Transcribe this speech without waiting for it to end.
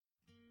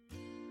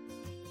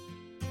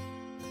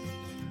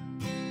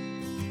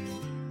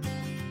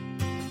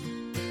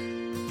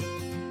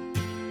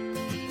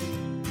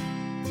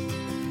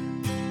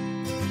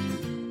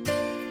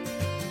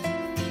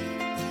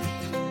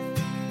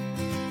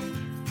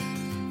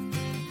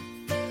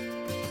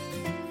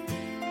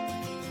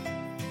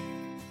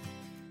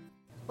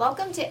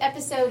Welcome to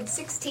episode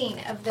 16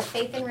 of the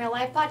Faith in Real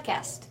Life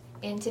podcast.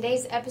 In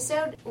today's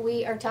episode,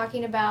 we are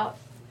talking about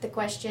the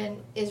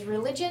question, is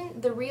religion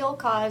the real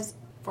cause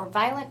for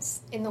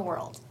violence in the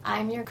world?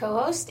 I'm your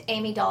co-host,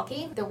 Amy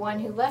Dahlke, the one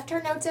who left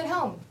her notes at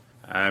home.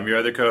 I'm your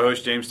other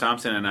co-host, James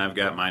Thompson, and I've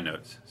got my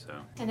notes.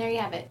 And there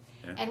you have it.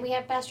 Yeah. And we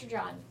have Pastor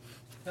John.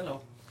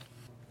 Hello.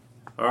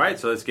 All right,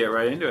 so let's get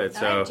right into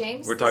it. All right,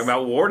 James, we're talking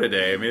about war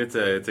today. I mean,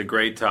 it's a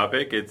great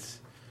topic.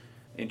 It's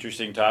an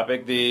interesting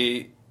topic.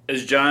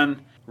 As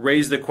John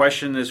raised the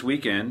question this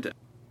weekend,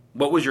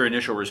 what was your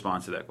initial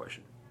response to that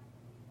question?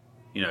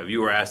 You know, if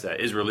you were asked that,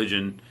 is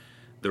religion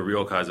the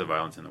real cause of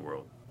violence in the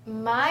world?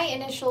 My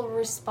initial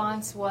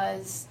response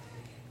was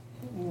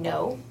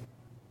no.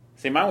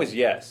 See, mine was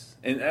yes.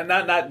 And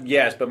not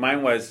yes, but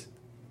mine was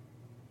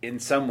in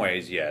some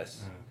ways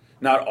yes.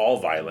 Not all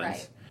violence.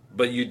 Right.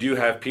 But you do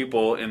have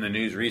people in the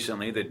news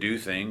recently that do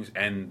things,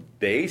 and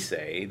they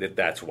say that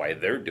that's why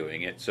they're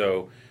doing it.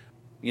 So,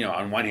 you know,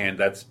 on one hand,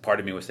 that's part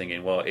of me was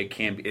thinking, well, it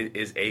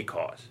is a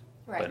cause,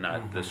 right, but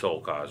not the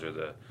sole cause or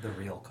the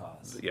real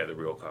cause. Yeah, the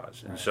real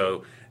cause. And right.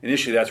 So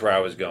initially, that's where I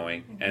was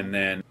going, and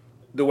then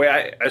the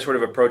way I sort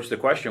of approached the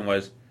question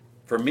was,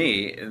 for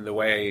me, in the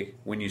way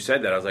when you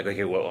said that, I was like,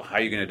 okay, well, how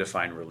are you going to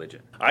define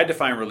religion? I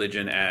define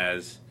religion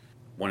as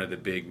one of the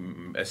big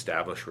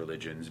established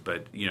religions,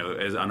 but, you know,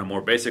 as on a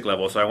more basic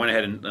level. So I went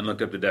ahead and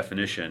looked up the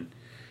definition,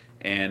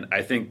 and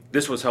I think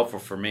this was helpful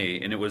for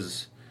me, and it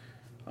was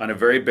on a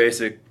very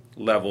basic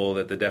level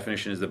that the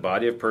definition is the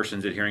body of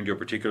persons adhering to a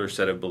particular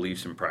set of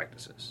beliefs and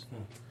practices,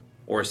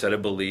 or a set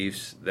of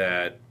beliefs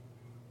that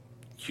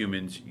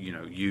humans, you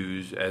know,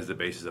 use as the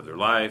basis of their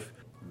life.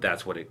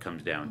 That's what it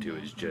comes down to,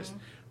 is just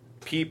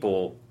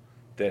people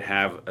that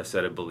have a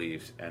set of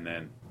beliefs and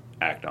then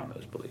act on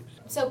those beliefs.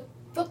 So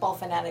football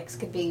fanatics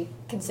could be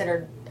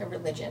considered a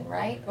religion,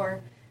 right?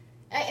 Or,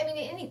 I mean,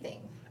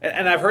 anything.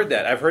 And I've heard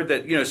that. I've heard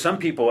that, you know, some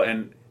people,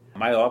 and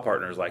my law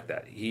partner is like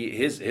that.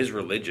 His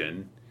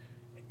religion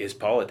is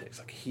politics.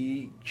 Like,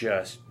 he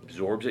just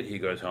absorbs it. He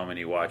goes home and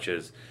he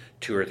watches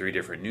 2 or 3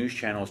 different news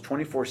channels.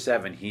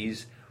 24/7,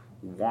 he's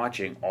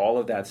watching all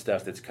of that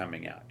stuff that's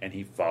coming out. And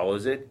he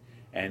follows it.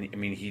 And, I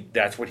mean,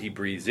 that's what he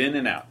breathes in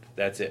and out.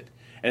 That's it.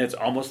 And it's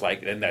almost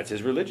like, and that's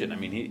his religion. I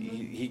mean,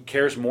 he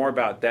cares more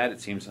about that, it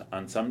seems,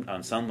 on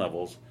some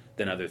levels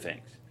than other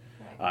things.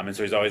 Right. And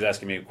so he's always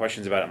asking me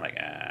questions about it. I'm like,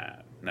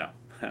 no.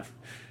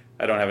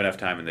 I don't have enough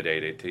time in the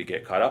day to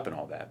get caught up in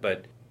all that.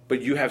 But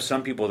you have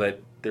some people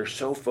that they're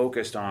so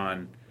focused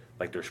on,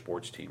 like, their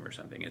sports team or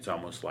something. It's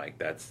almost like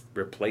that's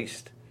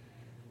replaced.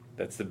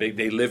 That's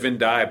they live and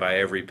die by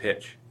every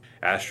pitch.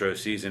 Astros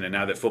season, and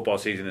now that football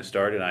season has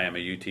started, I am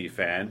a UT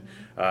fan.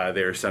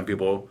 There are some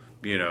people,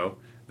 you know,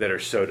 that are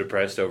so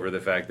depressed over the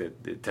fact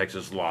that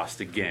Texas lost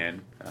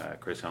again.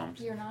 Chris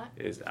Holmes. You're not?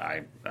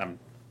 I'm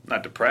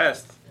not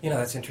depressed. You know,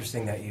 that's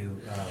interesting that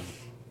you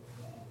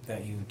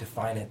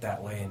define it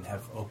that way and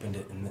have opened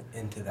it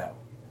into that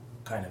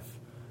kind of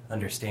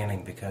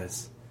understanding,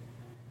 because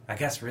I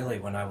guess really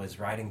when I was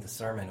writing the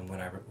sermon and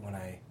when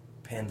I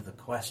penned the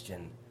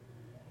question,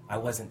 I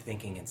wasn't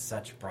thinking in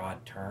such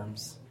broad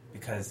terms,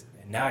 because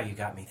now you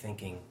got me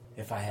thinking,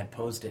 if I had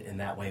posed it in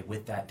that way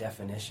with that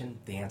definition,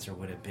 the answer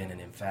would have been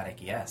an emphatic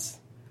yes.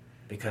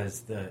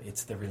 Because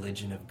it's the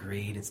religion of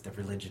greed, it's the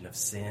religion of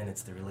sin,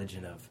 it's the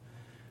religion of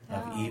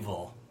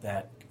evil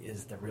that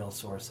is the real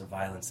source of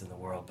violence in the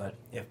world. But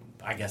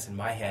I guess in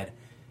my head,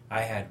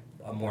 I had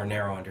a more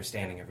narrow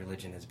understanding of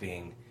religion as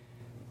being,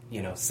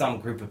 you know, some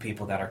group of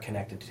people that are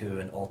connected to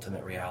an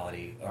ultimate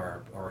reality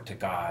or to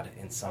God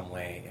in some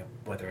way,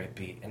 whether it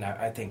be, and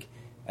I think,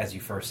 as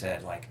you first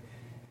said, like,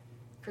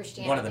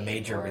 Christianity, one of the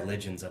major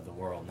religions of the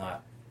world,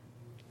 not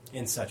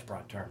in such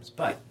broad terms.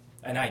 But,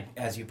 and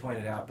as you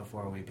pointed out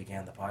before we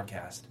began the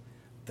podcast,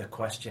 the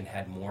question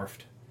had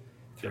morphed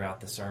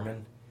throughout the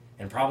sermon,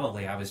 and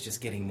probably I was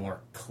just getting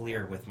more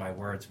clear with my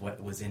words,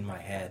 what was in my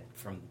head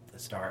from the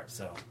start.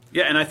 So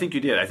yeah, and I think you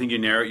did. I think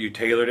you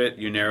tailored it,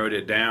 you narrowed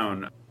it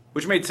down,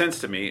 which made sense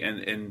to me.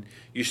 And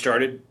you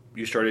started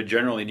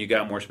generally, and you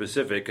got more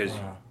specific because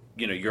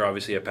you know, you're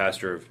obviously a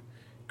pastor of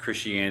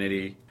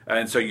Christianity.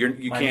 And so you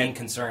my can't. main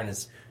concern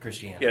is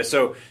Christianity. Yeah,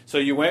 so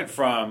you went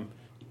from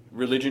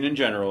religion in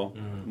general,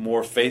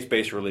 more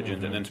faith-based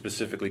religions, and then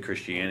specifically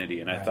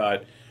Christianity. And I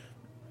thought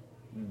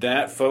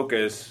that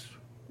focus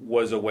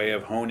was a way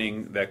of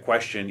honing that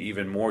question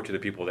even more to the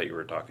people that you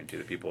were talking to,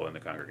 the people in the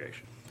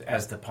congregation.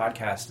 As the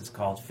podcast is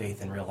called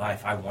Faith in Real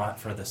Life, I want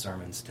for the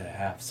sermons to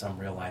have some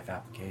real-life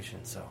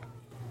application. So,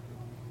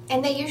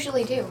 and they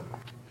usually do.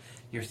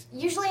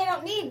 Usually I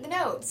don't need the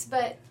notes,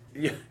 but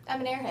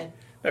I'm an airhead.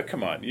 Oh,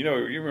 come on. You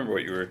remember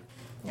what you were...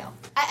 No.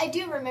 I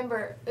do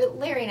remember,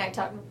 Larry and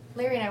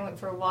I went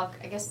for a walk,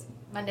 I guess,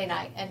 Monday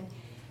night, and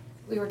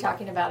we were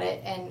talking about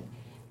it, and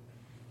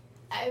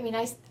I mean,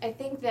 I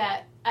think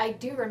that I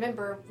do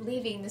remember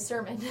leaving the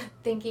sermon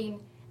thinking,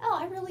 oh,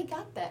 I really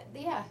got that.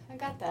 Yeah, I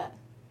got that.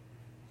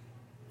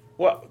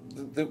 Well,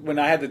 when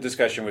I had the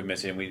discussion with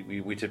Missy, and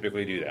we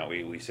typically do that,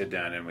 we sit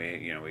down and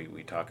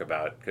we talk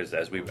about, because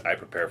as I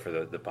prepare for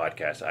the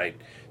podcast,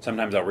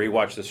 sometimes I'll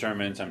rewatch the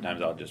sermon,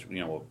 sometimes I'll just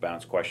we'll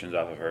bounce questions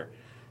off of her,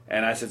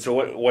 and I said, so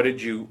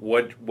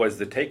what was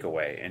the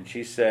takeaway? And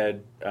she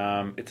said,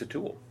 it's a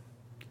tool.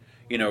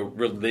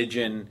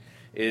 Religion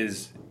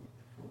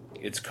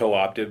it's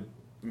co-opted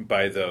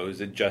by those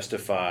that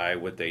justify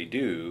what they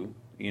do.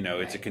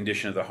 It's a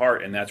condition of the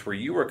heart, and that's where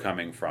you were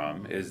coming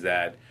from, is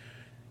that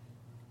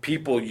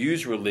people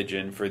use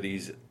religion for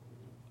these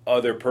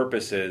other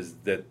purposes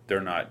that they're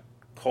not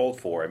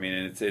called for. I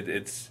mean,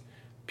 it's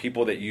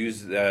people that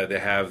use that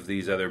have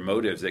these other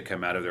motives that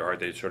come out of their heart.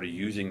 They're sort of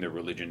using the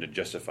religion to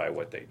justify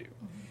what they do.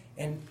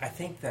 And I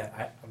think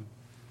that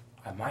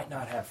I might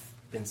not have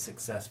been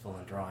successful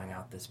in drawing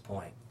out this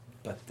point,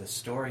 but the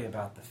story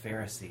about the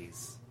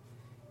Pharisees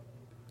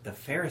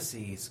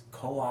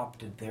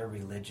co-opted their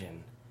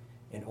religion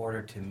in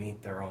order to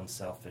meet their own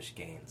selfish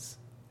gains.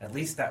 At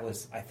least that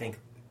was, I think,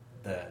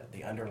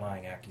 the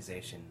underlying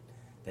accusation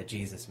that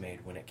Jesus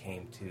made when it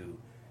came to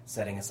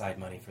setting aside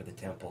money for the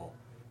temple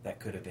that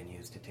could have been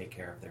used to take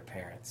care of their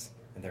parents,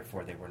 and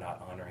therefore they were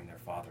not honoring their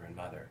father and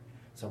mother.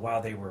 So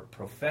while they were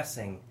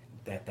professing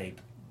that they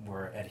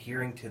were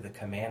adhering to the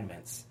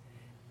commandments,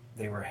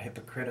 they were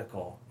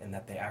hypocritical in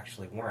that they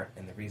actually weren't,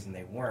 and the reason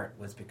they weren't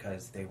was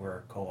because they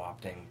were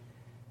co-opting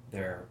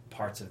their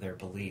parts of their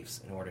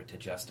beliefs in order to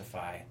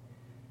justify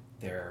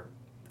their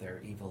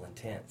evil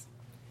intent.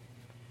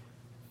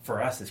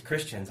 For us as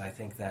Christians, I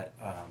think that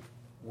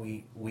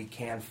we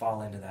can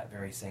fall into that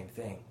very same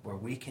thing, where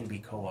we can be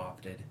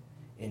co-opted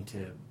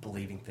into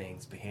believing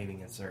things,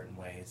 behaving in certain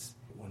ways.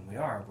 When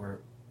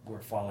we're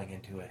falling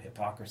into a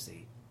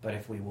hypocrisy. But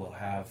if we will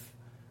have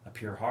a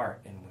pure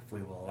heart, and if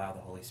we will allow the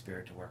Holy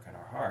Spirit to work on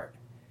our heart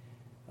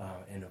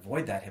and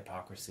avoid that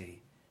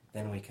hypocrisy,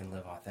 then we can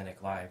live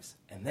authentic lives.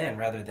 And then,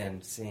 rather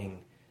than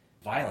seeing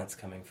violence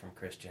coming from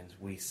Christians,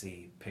 we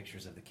see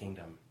pictures of the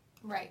kingdom.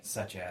 Right.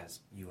 Such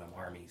as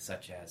Army,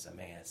 such as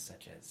Emmaus,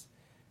 such as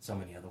so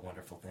many other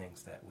wonderful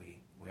things that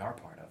we are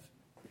part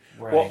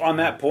of. On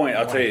that point,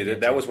 I'll tell you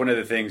that was one of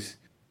the things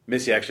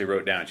Missy actually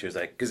wrote down. She was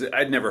like, because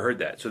I'd never heard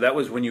that. So that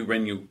was when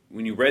you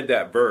read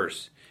that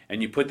verse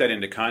and you put that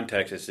into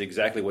context, it's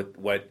exactly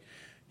what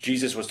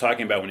Jesus was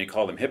talking about when he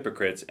called them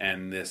hypocrites,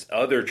 and this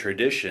other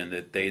tradition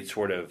that they'd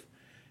sort of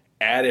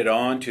added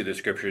on to the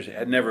scriptures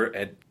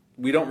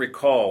we don't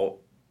recall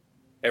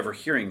ever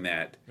hearing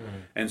that. Mm-hmm.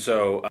 And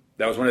so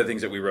that was one of the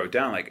things that we wrote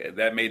down. Like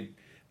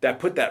that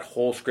put that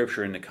whole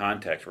scripture into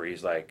context, where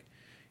he's like,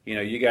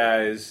 you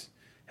guys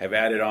have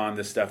added on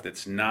the stuff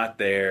that's not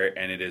there,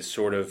 and it is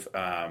sort of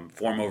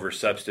form over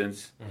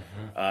substance,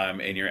 mm-hmm.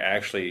 And you're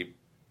actually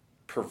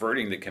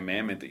perverting the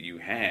commandment that you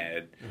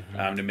had,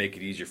 mm-hmm. To make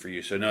it easier for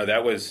you. So no,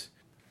 that was,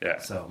 yeah.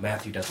 So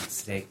Matthew doesn't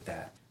state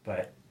that,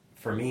 but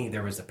for me,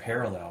 there was a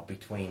parallel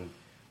between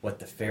what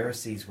the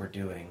Pharisees were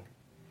doing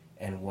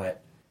and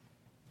what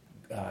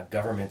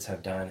governments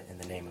have done in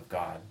the name of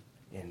God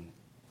in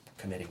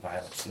committing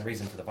violence. And the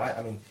reason for the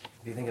violence,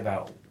 if you think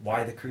about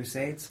why the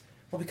Crusades,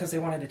 well, because they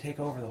wanted to take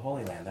over the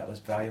Holy Land. That was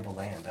valuable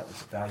land. That was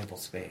valuable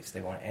space.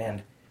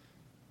 And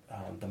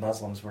the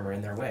Muslims were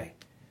in their way.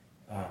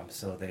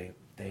 So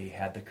they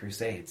had the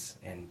Crusades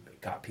and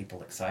got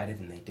people excited,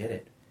 and they did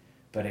it.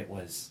 But it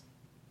was,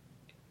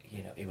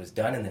 it was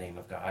done in the name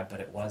of God, but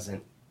it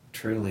wasn't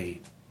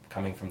truly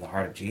coming from the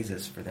heart of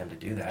Jesus for them to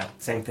do that.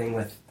 Same thing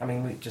with,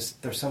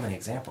 there's so many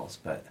examples,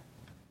 but.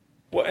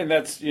 Well, and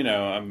that's,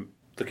 I'm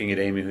looking at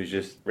Amy, who's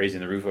just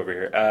raising the roof over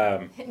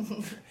here.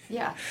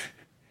 Yeah.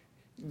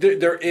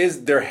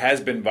 There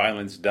has been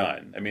violence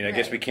done. I right.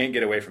 guess we can't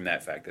get away from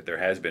that fact that there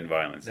has been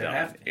violence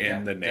done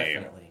in the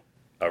name definitely.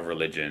 Of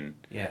religion.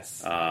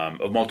 Yes.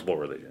 Of multiple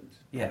religions.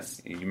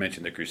 Yes. You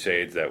mentioned the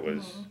Crusades. That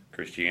was mm-hmm.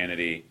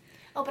 Christianity.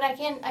 Oh, but I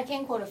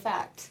can quote a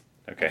fact.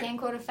 Okay. I can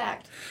quote a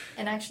fact,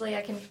 and actually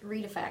I can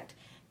read a fact.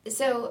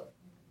 So,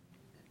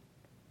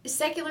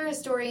 secular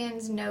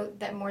historians note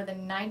that more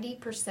than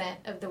 90%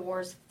 of the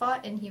wars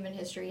fought in human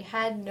history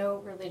had no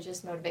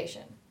religious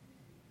motivation.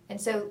 And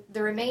so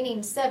the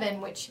remaining 7,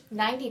 which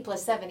 90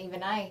 plus 7,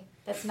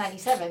 that's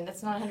 97,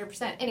 that's not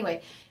 100%.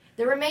 Anyway,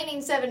 the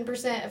remaining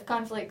 7% of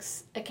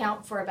conflicts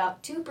account for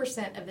about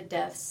 2% of the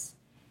deaths,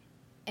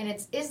 and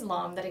it's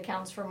Islam that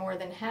accounts for more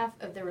than half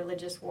of the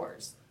religious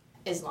wars.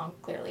 Islam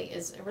clearly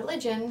is a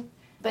religion,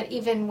 but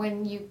even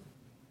when you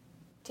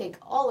take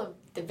all of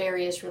the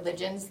various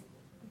religions,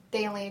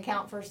 they only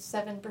account for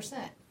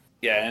 7%.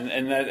 Yeah,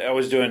 and that I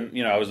was doing,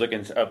 I was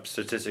looking up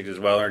statistics as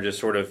well, or just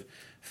sort of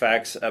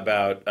facts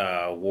about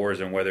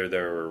wars and whether they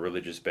were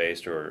religious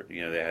based, or they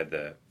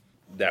had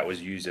that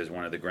was used as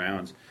one of the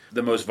grounds.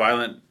 The most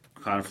violent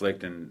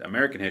conflict in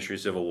American history,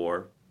 Civil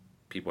War,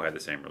 people had the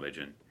same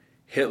religion.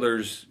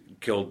 Hitler's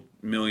killed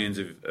millions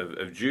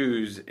of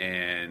Jews,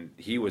 and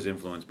he was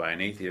influenced by an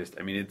atheist.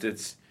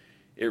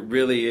 It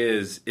really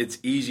is. It's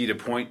easy to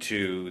point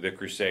to the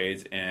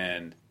Crusades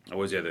and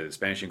the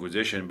Spanish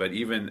Inquisition, but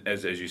even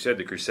as you said,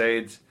 the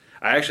Crusades.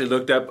 I actually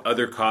looked up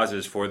other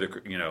causes for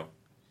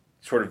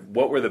sort of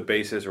what were the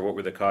basis or what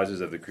were the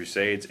causes of the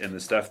Crusades, and the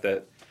stuff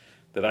that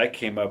I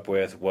came up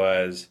with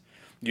was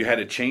you had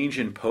a change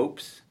in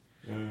popes,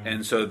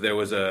 and so there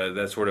was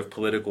that sort of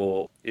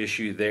political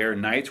issue there.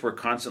 Knights were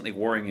constantly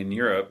warring in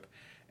Europe,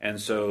 and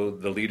so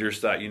the leaders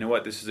thought, you know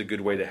what, this is a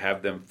good way to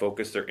have them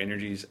focus their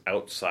energies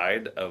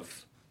outside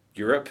of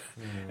Europe,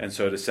 and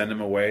so to send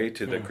them away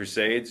to the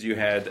Crusades. You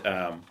had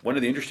one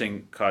of the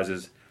interesting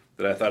causes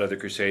that I thought of the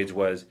Crusades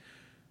was,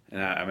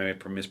 and I may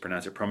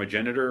mispronounce it,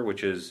 primogeniture,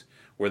 which is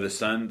where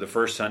the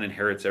first son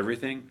inherits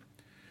everything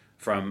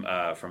from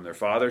their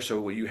father.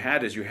 So what you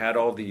had is you had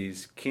all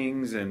these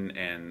kings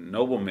and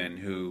noblemen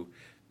who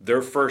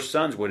their first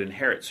sons would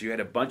inherit. So you had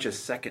a bunch of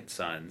second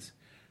sons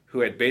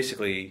who had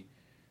basically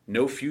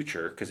no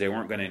future because they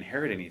weren't going to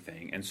inherit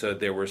anything. And so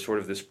there was sort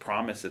of this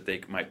promise that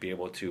they might be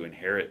able to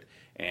inherit,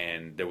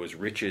 and there was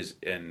riches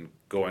in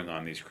going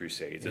on these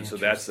crusades. And so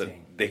that's they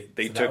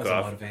so took that was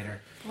off. a motivator.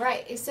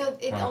 Right. So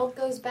it all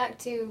goes back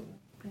to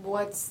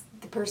what's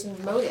the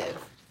person's motive.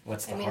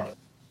 What's the heart?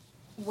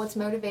 What's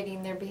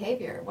motivating their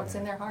behavior? What's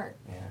in their heart?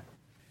 Yeah.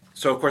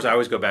 So of course I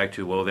always go back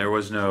to, well, there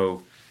was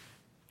no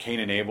Cain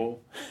and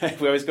Abel.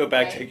 We always go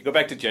back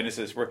to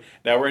Genesis. We're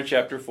in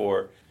chapter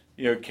 4.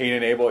 You know, Cain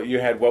and Abel. You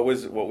had what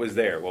was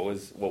there? What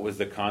was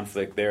the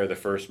conflict there? The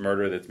first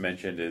murder that's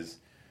mentioned is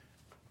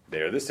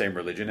they're the same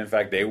religion. In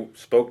fact, they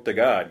spoke to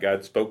God.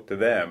 God spoke to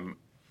them,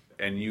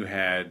 and you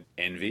had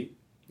envy.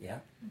 Yeah.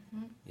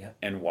 Mm-hmm. Yeah.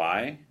 And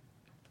why?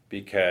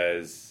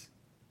 Because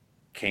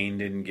Cain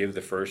didn't give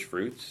the first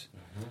fruits,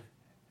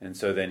 and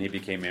so then he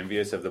became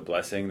envious of the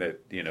blessing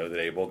that that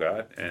Abel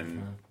got,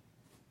 and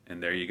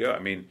there you go. I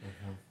mean,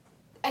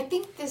 I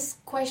think this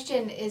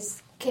question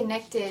is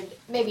connected.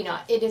 Maybe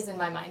not. It is in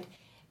my mind.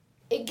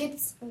 It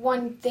gets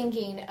one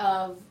thinking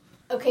of,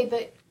 okay,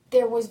 but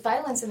there was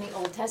violence in the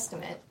Old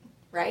Testament,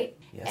 right?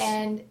 Yes.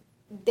 And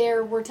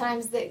there were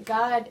times that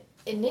God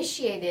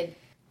initiated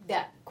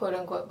that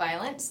quote-unquote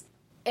violence.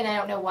 And I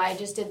don't know why I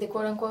just did the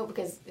quote-unquote,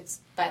 because it's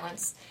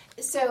violence.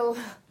 So,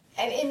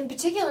 and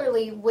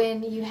particularly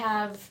when you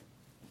have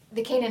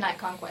the Canaanite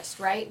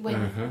conquest, right?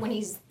 When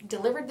he's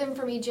delivered them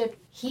from Egypt,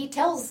 he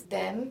tells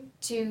them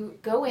to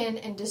go in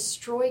and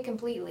destroy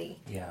completely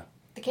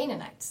the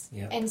Canaanites.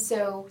 Yeah. And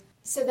so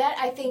that,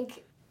 I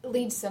think,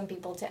 leads some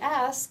people to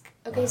ask,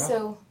 okay,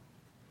 so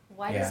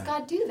why does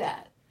God do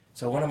that?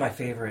 So one of my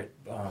favorite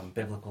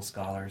biblical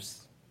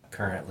scholars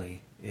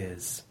currently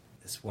is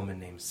this woman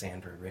named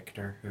Sandra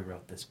Richter, who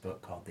wrote this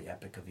book called The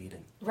Epic of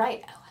Eden.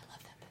 Right. Oh, I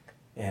love that book.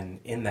 And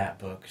in that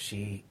book,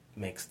 she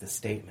makes the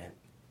statement,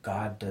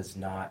 God does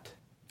not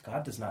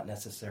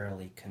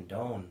necessarily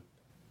condone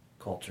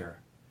culture,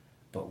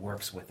 but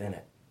works within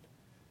it.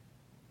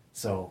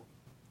 So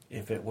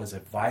if it was a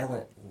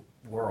violent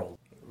world,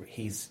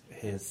 his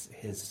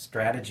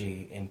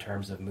strategy in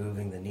terms of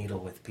moving the needle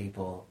with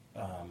people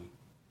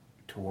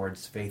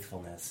towards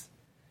faithfulness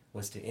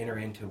was to enter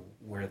into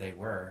where they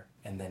were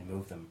and then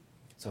move them.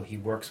 So he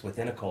works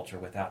within a culture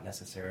without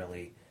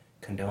necessarily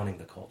condoning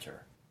the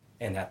culture.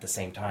 And at the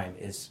same time,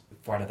 is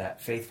part of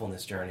that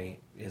faithfulness journey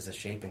is a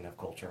shaping of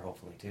culture,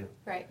 hopefully, too.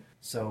 Right.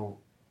 So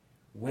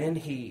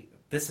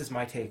this is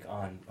my take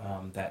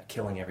on that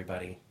killing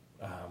everybody,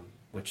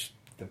 which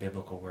the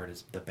biblical word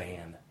is the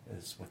ban,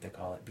 is what they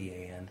call it,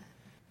 B-A-N.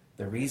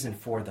 The reason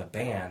for the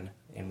ban,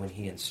 and when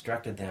he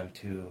instructed them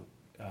to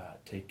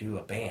do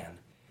a ban,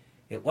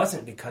 it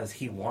wasn't because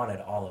he wanted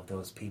all of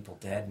those people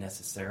dead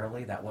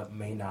necessarily. That what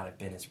may not have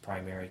been his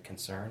primary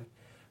concern,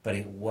 but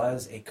it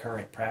was a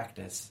current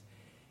practice,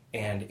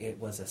 and it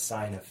was a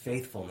sign of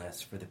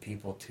faithfulness for the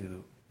people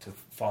to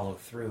follow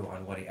through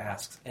on what he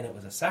asks, and it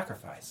was a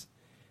sacrifice.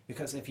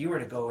 Because if you were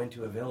to go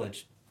into a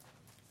village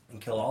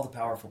and kill all the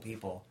powerful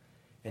people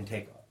and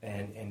take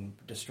and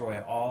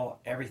destroy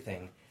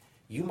everything,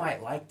 you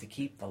might like to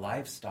keep the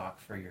livestock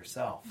for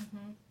yourself.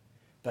 Mm-hmm.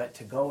 But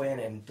to go in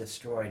and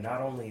destroy not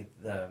only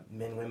the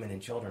men, women,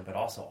 and children, but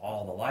also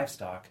all the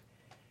livestock,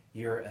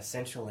 you're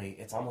essentially,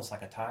 it's almost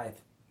like a tithe.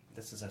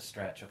 This is a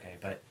stretch, okay,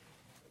 but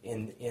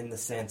in the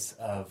sense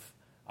of,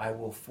 I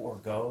will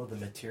forego the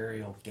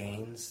material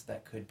gains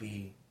that could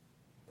be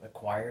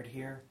acquired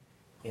here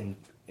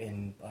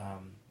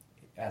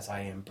as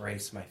I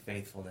embrace my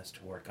faithfulness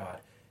toward God.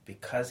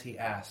 Because he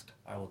asked,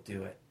 I will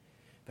do it.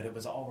 But it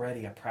was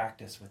already a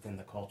practice within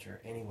the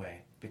culture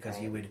anyway, because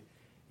you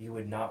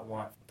would not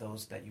want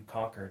those that you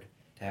conquered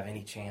to have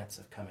any chance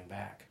of coming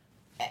back.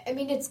 I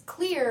mean, it's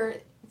clear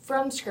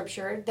from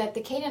Scripture that the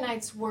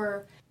Canaanites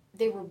were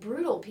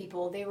brutal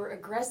people. They were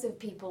aggressive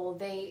people.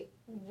 They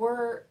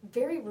were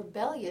very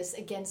rebellious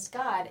against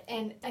God.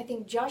 And I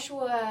think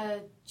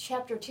Joshua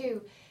chapter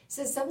 2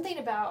 says something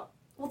about,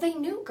 well, they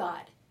knew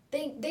God.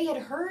 They had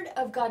heard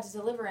of God's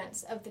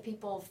deliverance of the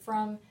people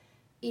from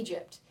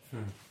Egypt.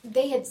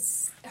 They had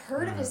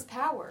heard of his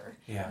power.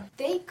 Yeah.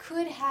 They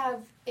could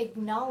have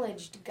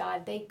acknowledged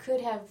God. They could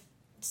have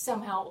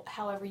somehow,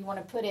 however you want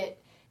to put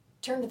it,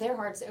 turned their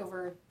hearts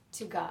over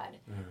to God.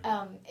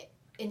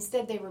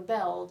 Instead, they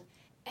rebelled.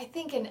 I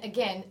think, and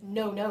again,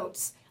 no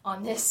notes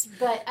on this,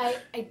 but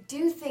I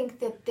do think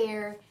that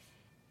there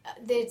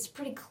that it's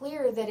pretty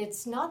clear that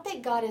it's not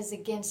that God is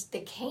against the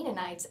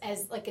Canaanites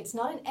as like it's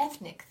not an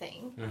ethnic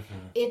thing.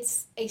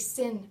 It's a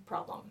sin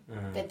problem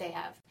that they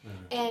have.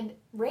 And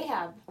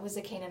Rahab was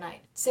a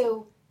Canaanite.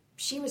 So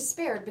she was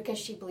spared because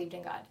she believed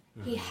in God.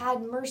 He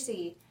had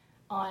mercy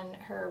on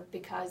her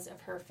because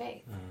of her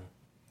faith.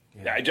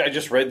 Yeah, I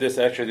just read this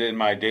actually in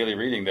my daily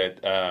reading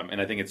that,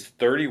 and I think it's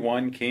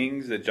 31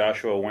 kings that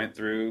Joshua went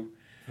through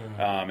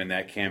in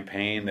that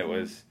campaign that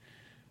was...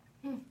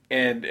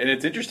 And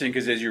it's interesting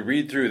because as you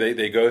read through,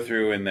 they go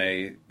through and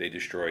they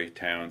destroy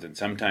towns, and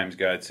sometimes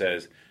God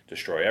says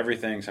destroy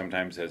everything.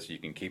 Sometimes says you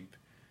can keep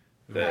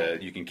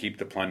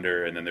the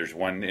plunder, and then there's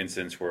one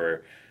instance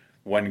where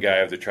one guy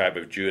of the tribe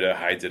of Judah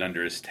hides it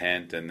under his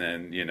tent, and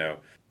then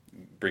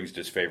brings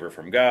disfavor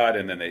from God,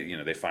 and then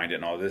they find it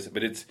and all this.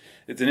 But it's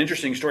an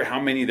interesting story how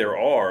many there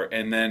are,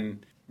 and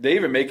then they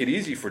even make it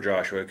easy for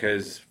Joshua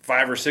because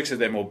 5 or 6 of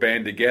them will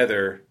band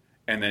together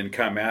and then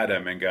come at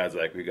him, and God's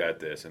like, we got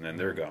this, and then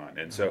they're gone.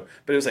 And so,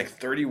 but it was like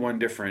 31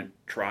 different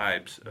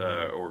tribes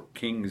or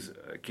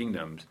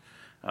kingdoms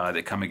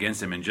that come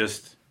against him in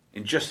just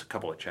a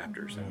couple of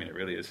chapters. I mean, it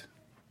really is.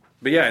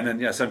 But yeah, and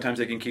then sometimes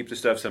they can keep the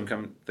stuff,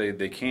 some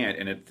they can't,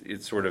 and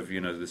it's sort of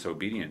this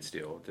obedience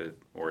deal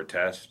or a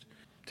test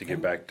to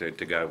get back to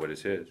God what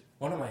is His.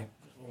 One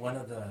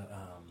of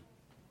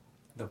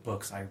the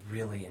books I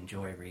really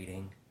enjoy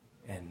reading,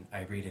 and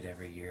I read it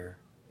every year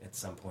at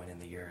some point in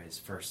the year, is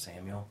 1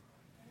 Samuel.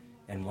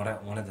 And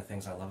one of the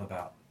things I love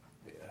about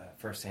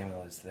 1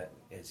 Samuel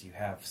is you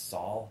have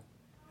Saul,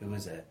 who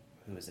was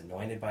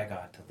anointed by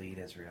God to lead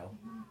Israel,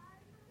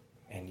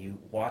 and you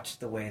watch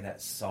the way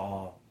that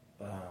Saul,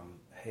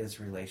 his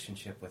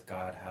relationship with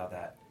God, how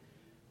that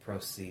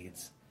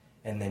proceeds,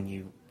 and then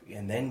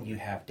you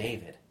have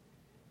David,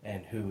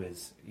 and who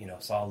is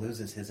Saul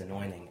loses his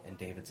anointing and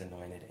David's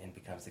anointed and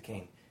becomes the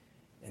king,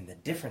 and the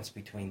difference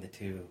between the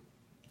two,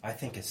 I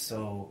think, is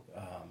so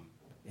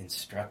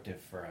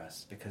instructive for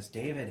us because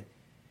David.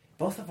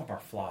 Both of them are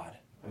flawed.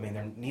 I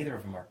mean, neither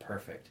of them are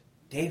perfect.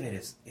 David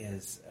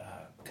is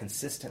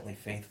consistently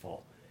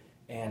faithful,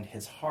 and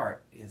his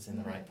heart is in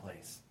the right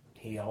place.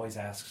 He always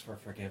asks for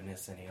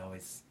forgiveness, and he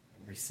always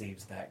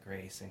receives that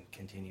grace and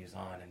continues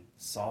on. And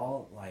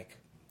Saul,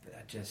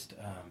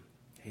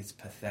 he's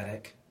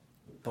pathetic.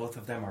 Both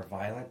of them are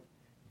violent,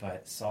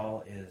 but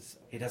Saul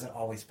he doesn't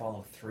always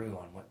follow through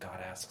on what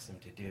God asks him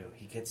to do.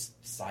 He gets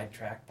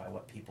sidetracked by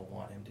what people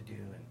want him to do.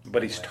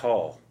 But he's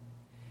tall.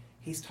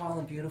 He's tall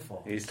and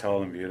beautiful.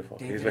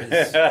 David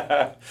is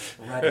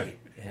ruddy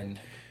and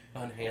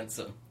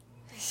unhandsome,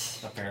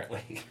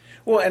 apparently.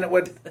 Well,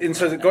 and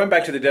so going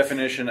back to the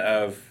definition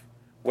of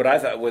what I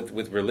thought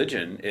with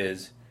religion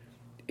is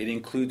it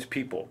includes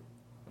people.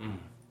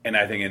 And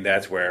I think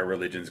that's where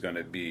religion's going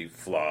to be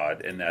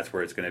flawed, and that's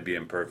where it's going to be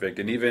imperfect.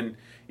 And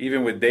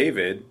even with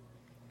David,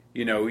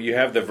 you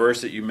have the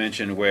verse that you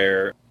mentioned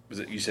where,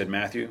 you said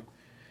Matthew?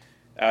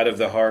 Out of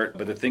the heart,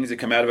 but the things that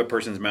come out of a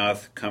person's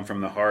mouth come from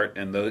the heart,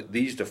 and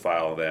these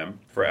defile them.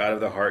 For out of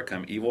the heart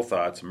come evil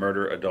thoughts,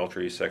 murder,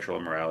 adultery, sexual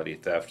immorality,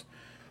 theft,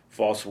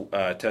 false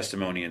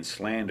testimony, and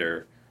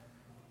slander.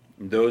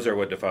 Those are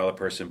what defile a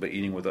person, but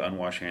eating with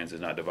unwashed hands does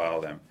not defile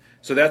them.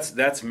 So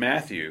that's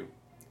Matthew.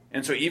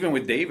 And so even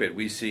with David,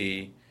 we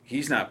see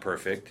he's not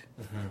perfect.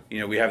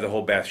 We have the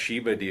whole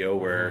Bathsheba deal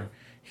where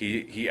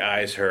he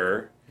eyes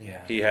her.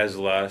 Yeah. He has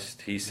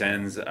lust. He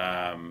sends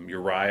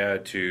Uriah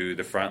to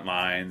the front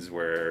lines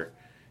where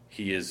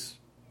he is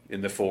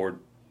in the forward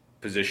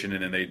position,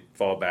 and then they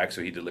fall back,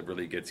 so he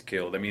deliberately gets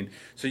killed. I mean,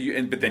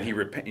 but then he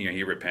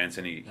repents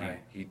and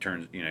he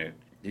turns,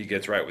 he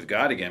gets right with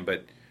God again.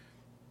 But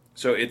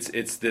so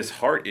it's this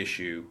heart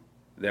issue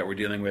that we're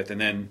dealing with, and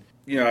then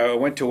I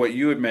went to what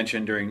you had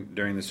mentioned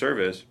during the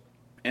service,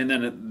 and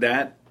then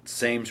that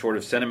same sort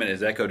of sentiment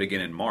is echoed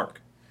again in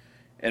Mark.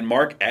 And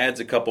Mark adds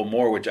a couple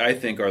more, which I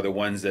think are the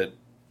ones that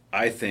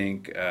I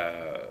think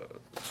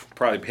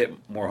probably hit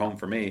more home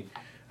for me.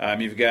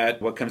 You've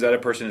got what comes out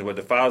of a person is what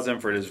defiles them,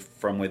 for it is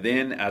from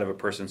within, out of a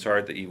person's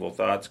heart, the evil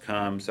thoughts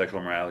come, sexual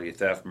immorality,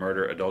 theft,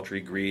 murder,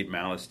 adultery, greed,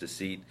 malice,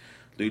 deceit,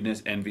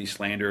 lewdness, envy,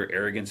 slander,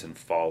 arrogance, and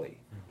folly.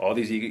 All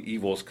these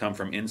evils come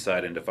from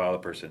inside and defile a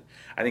person.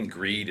 I think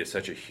greed is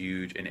such a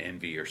huge, and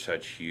envy are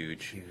such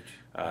huge.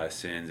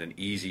 Sins, and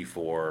easy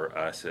for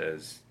us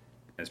as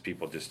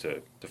people just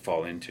to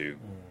fall into.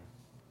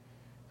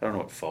 I don't know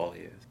what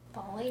folly is.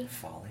 Folly?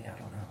 Folly? I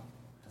don't know.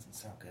 Doesn't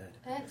sound good.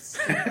 That's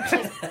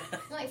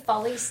like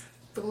folly's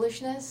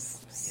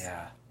foolishness.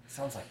 Yeah.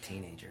 Sounds like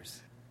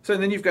teenagers. So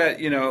then you've got,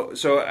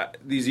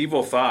 these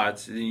evil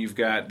thoughts, and then you've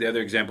got the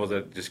other examples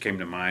that just came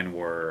to mind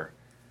were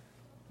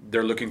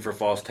they're looking for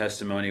false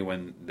testimony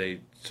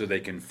so they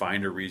can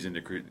find a reason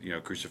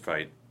to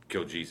crucify,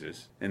 kill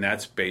Jesus. And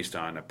that's based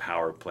on a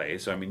power play.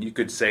 So, I mean, you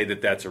could say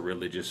that that's a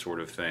religious sort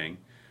of thing.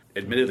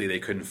 Admittedly, they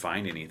couldn't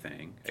find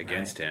anything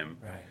against him.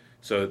 Right.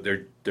 So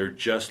they're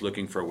just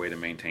looking for a way to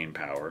maintain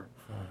power.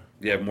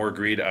 You have more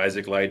greed.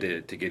 Isaac lied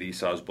to get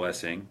Esau's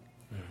blessing.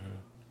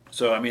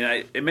 So, I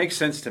mean, it makes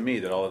sense to me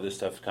that all of this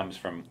stuff comes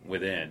from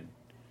within.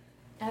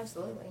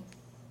 Absolutely.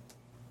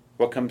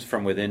 What comes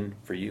from within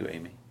for you,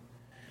 Amy?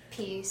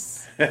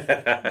 peace,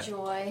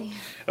 joy.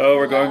 Oh,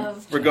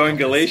 love. we're going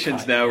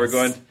Galatians now. We're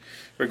Kindness.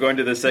 going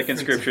to the second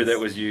scripture that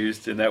was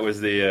used, and that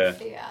was the.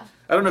 Yeah.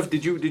 I don't know if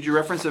did you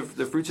reference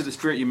the fruits of the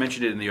Spirit? You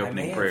mentioned it in the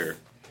opening prayer.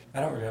 I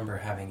don't remember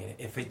having it.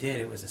 If we did,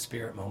 it was a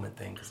spirit moment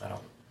thing because I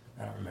don't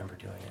remember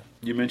doing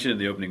it. You mentioned in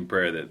the opening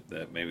prayer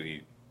that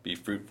maybe be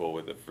fruitful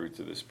with the fruits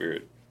of the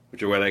Spirit,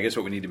 which are what I guess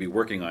what we need to be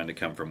working on to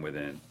come from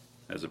within,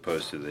 as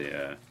opposed to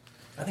the.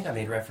 I think I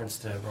made reference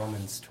to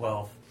Romans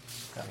 12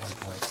 at one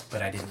point,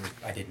 but I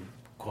didn't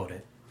quote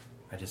it.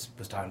 I just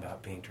was talking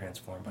about being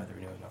transformed by the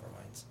renewing of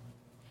our minds.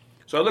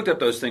 So I looked up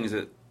those things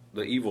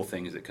the evil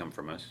things that come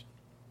from us,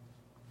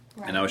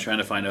 Right. and I was trying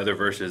to find other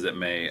verses that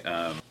may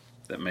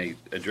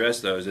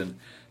address those, and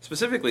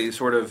specifically,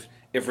 sort of,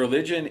 if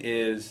religion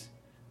is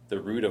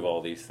the root of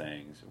all these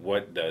things,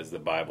 what does the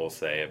Bible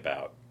say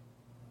about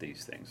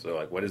these things? So,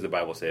 like, what does the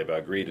Bible say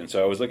about greed? And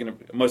so I was looking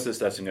at, most of this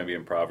stuff's going to be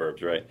in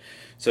Proverbs, right?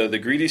 So the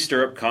greedy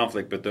stir up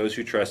conflict, but those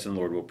who trust in the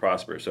Lord will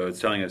prosper. So it's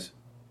telling us,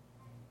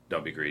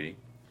 don't be greedy.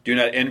 Do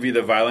not envy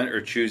the violent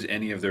or choose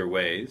any of their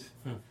ways.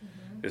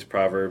 Is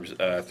Proverbs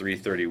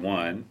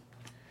 3:31.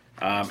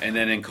 And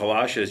then in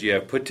Colossians, you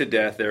have put to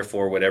death,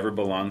 therefore, whatever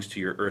belongs to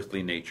your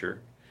earthly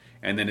nature.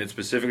 And then it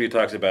specifically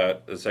talks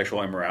about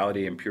sexual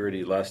immorality,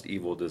 impurity, lust,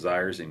 evil,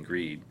 desires, and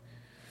greed.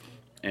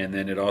 And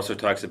then it also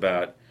talks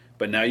about,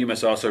 but now you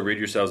must also rid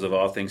yourselves of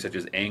all things such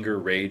as anger,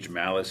 rage,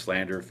 malice,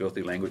 slander,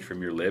 filthy language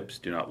from your lips.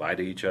 Do not lie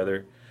to each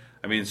other.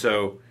 I mean,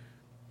 so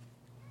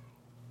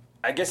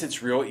I guess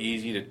it's real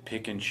easy to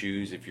pick and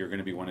choose if you're going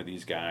to be one of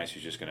these guys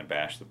who's just going to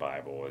bash the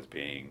Bible as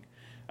being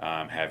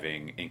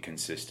having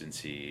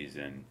inconsistencies,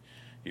 and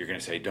you're going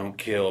to say don't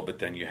kill, but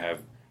then you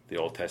have the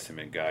Old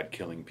Testament God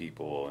killing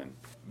people.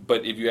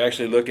 But if you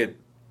actually look at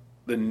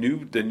the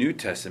New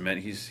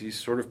Testament, he's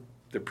sort of,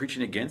 they're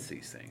preaching against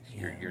these things.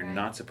 Yeah. You're Right.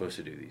 not supposed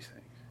to do these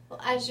things.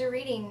 Well, as you're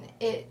reading,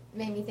 it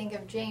made me think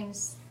of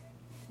James,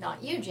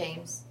 not you,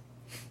 James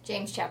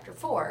chapter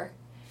 4,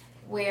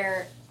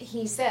 where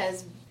he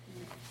says,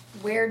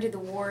 where do the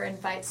war and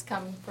fights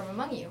come from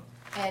among you?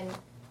 And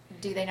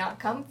do they not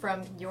come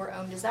from your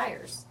own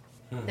desires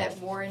that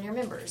war in your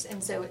members?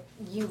 And so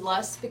you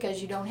lust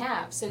because you don't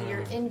have. So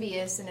you're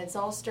envious, and it's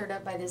all stirred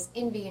up by this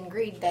envy and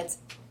greed that's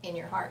in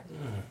your heart.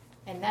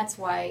 And that's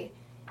why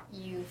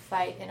you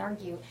fight and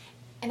argue.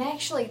 And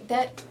actually,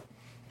 that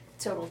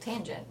total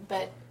tangent,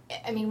 but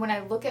I mean, when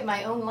I look at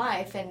my own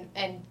life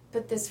and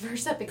put this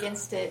verse up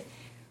against it,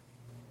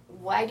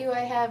 why do I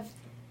have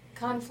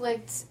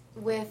conflict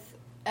with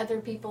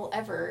other people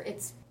ever?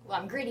 It's, well,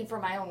 I'm greedy for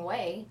my own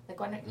way. Like,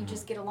 why don't you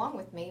just get along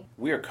with me?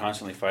 We are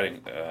constantly fighting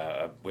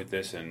with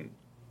this, and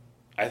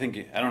I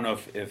don't know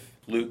if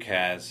Luke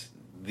has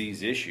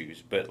these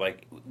issues, but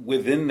like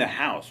within the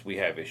house we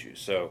have issues.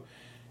 So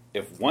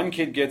if one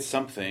kid gets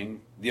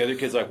something, the other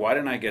kid's like, why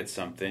didn't I get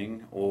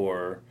something?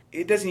 Or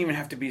it doesn't even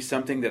have to be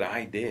something that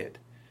I did.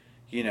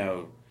 You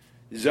know,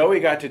 Zoe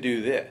got to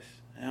do this.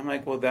 And I'm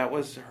like, well, that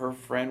was her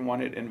friend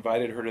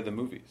invited her to the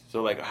movies.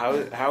 So like,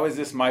 how is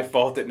this my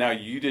fault that now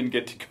you didn't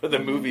get to go to the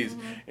movies?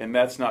 And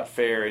that's not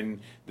fair. And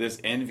this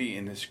envy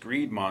and this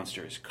greed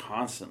monster is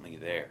constantly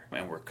there.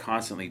 And we're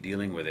constantly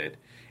dealing with it.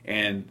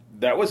 And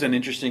that was an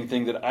interesting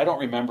thing that I don't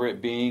remembering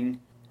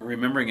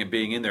it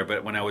being in there.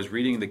 But when I was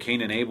reading the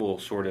Cain and Abel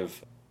sort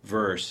of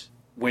verse,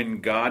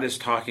 when God is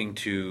talking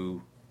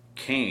to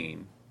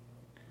Cain,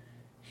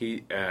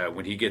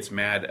 when he gets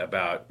mad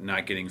about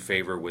not getting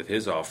favor with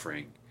his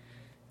offering,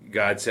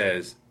 God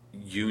says,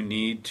 you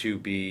need to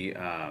be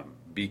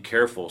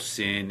careful.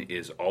 Sin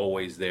is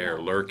always there,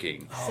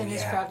 lurking. Sin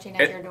is crouching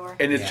at your door.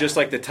 And it's just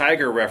like the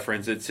tiger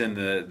reference. It's in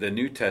the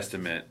New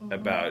Testament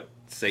about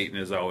Satan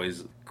is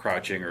always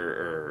crouching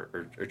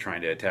or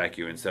trying to attack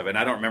you and stuff. And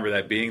I don't remember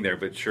that being there,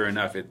 but sure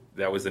enough,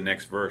 that was the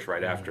next verse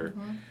right after.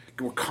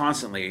 We're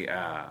constantly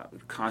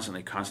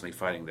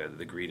fighting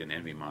the greed and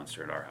envy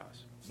monster at our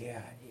house.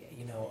 Yeah,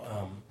 you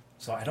know,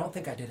 so I don't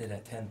think I did it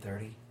at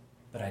 10:30,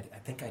 but I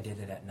think I did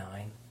it at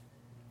 9,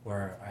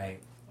 where I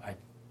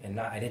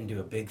didn't do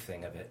a big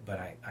thing of it, but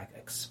I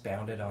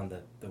expounded on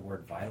the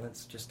word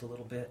violence just a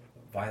little bit.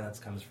 Violence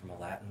comes from a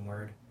Latin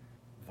word,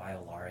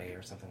 violare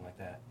or something like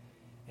that,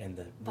 and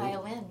the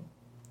Violin.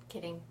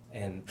 Kidding.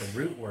 And the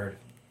root word.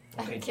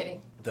 Okay, I'm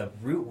kidding. The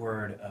root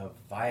word of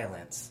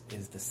violence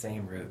is the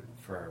same root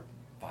for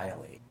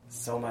violate.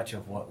 So much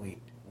of what we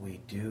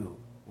do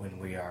when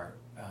we are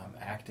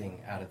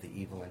acting out of the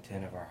evil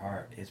intent of our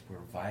heart is we're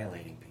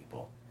violating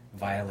people,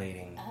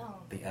 violating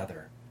the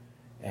other.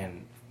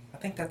 And I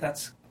think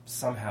that's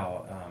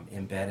somehow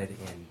embedded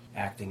in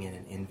acting in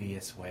an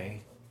envious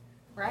way,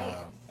 Right.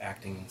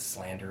 acting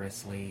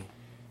slanderously.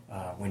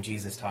 When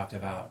Jesus talked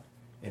about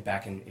it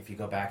if you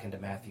go back into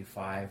Matthew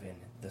 5 and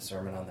the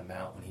Sermon on the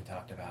Mount, when he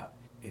talked about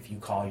if you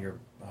call your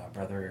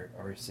brother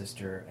or your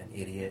sister an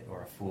idiot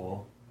or a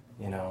fool,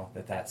 you know,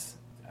 that's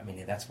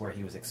where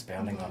he was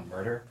expounding on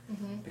murder,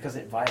 because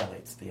it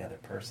violates the other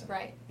person.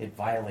 Right. It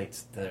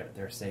violates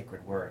their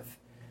sacred worth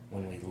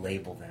when we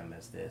label them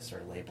as this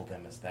or label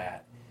them as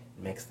that.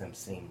 It makes them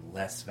seem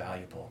less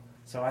valuable.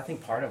 So I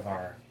think part of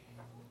our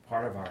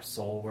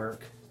soul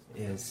work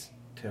is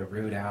to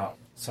root out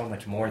so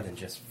much more than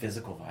just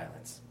physical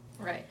violence.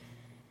 Right.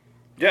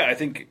 Yeah, I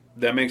think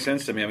that makes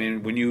sense to me. I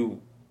mean, when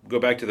you go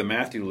back to the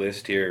Matthew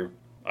list here,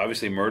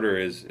 obviously murder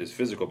is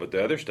physical, but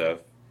the other stuff,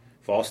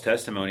 false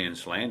testimony and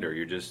slander,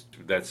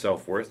 that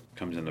self-worth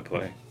comes into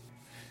play.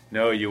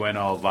 No, you went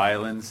all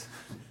violence.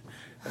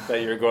 I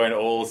thought you were going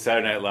old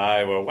Saturday Night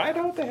Live. Well, why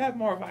don't they have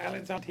more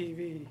violence on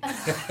TV?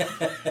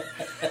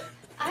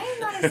 I am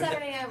not a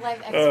Saturday Night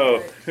Live Oh,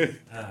 expert.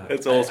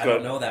 that's old I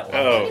don't know that one.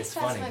 Oh. It's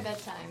past my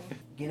bedtime.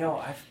 You know,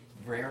 I've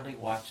rarely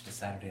watched a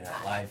Saturday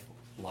Night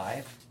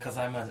Live because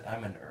I'm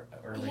an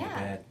early to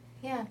bed.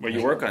 Yeah. Well,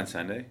 you work on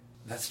Sunday.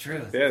 That's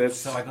true. Yeah,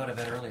 so I go to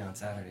bed early on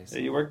Saturdays. Yeah,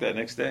 you work that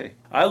next day.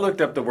 I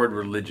looked up the word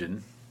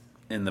religion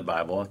in the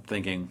Bible,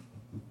 thinking,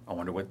 I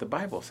wonder what the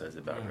Bible says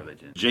about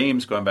religion.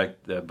 James, going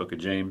back to the book of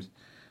James,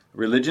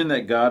 religion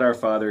that God our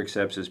Father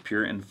accepts as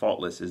pure and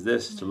faultless is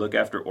this, to look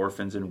after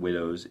orphans and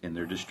widows in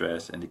their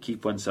distress and to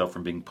keep oneself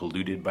from being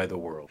polluted by the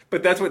world.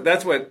 But that's what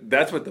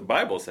the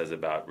Bible says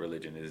about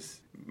religion, is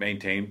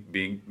maintain,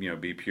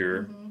 be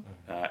pure,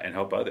 and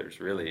help others,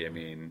 really. I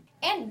mean,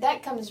 And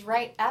that comes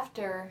right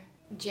after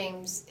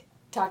James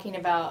talking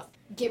about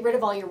get rid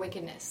of all your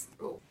wickedness,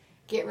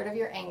 get rid of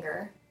your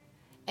anger,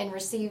 and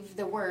receive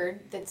the word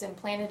that's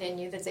implanted in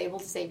you that's able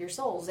to save your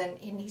souls. And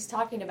he's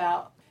talking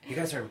about... You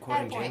guys are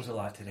quoting James a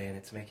lot today, and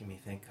it's making me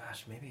think,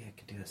 gosh, maybe I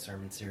could do a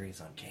sermon series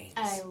on James.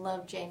 I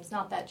love James.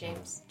 Not that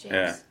James. James.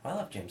 Yeah. I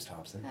love James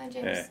Thompson.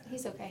 James,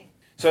 he's okay.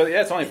 So,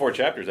 yeah, it's only 4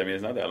 chapters. I mean,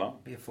 it's not that long.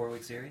 Be a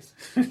 4-week series.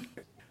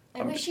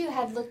 I wish you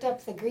had looked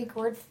up the Greek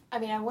word. I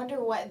mean, I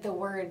wonder what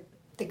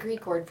the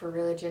Greek word for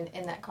religion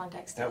in that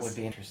context is. That would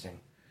be interesting.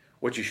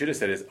 What you should have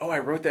said is, I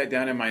wrote that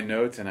down in my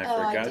notes and I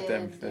forgot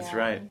them. That's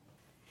right.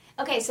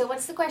 Okay, so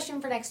what's the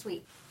question for next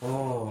week?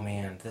 Oh,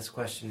 man. This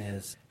question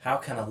is, how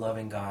can a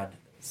loving God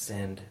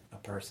send a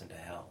person to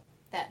hell?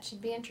 That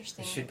should be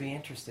interesting. It should be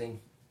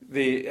interesting.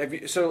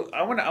 So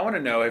I want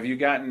to know, have you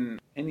gotten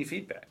any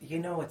feedback? You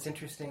know, it's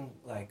interesting,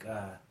 like,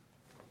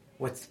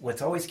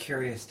 what's always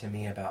curious to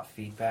me about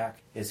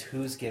feedback is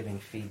who's giving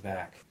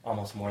feedback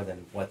almost more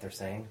than what they're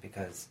saying,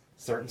 because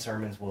certain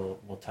sermons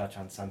will touch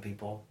on some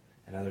people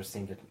and others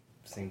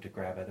seem to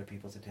grab other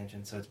people's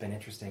attention. So it's been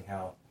interesting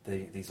how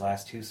these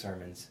last 2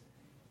 sermons,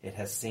 it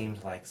has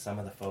seemed like some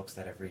of the folks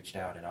that have reached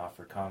out and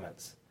offered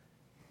comments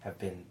have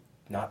been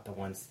not the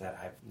ones that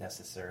I've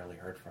necessarily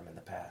heard from in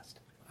the past.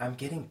 I'm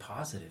getting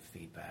positive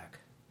feedback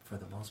for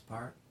the most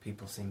part.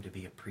 People seem to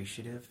be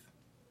appreciative.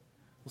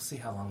 We'll see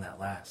how long that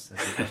lasts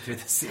as we go through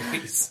the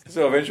series.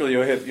 So eventually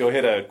you'll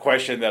hit a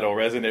question that'll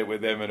resonate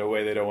with them in a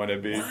way they don't want to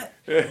be.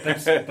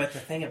 But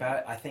the thing about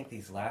it, I think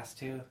these last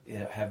 2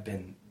 have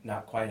been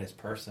not quite as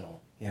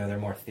personal. You know, they're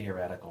more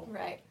theoretical.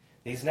 Right.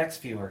 These next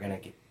few are going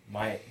to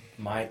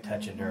might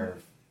touch a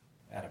nerve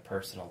at a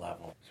personal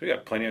level. So we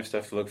got plenty of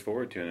stuff to look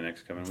forward to in the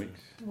next coming weeks.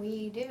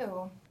 We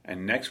do.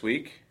 And next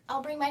week,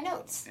 I'll bring my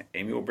notes.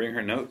 Amy will bring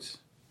her notes.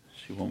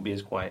 She won't be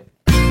as quiet.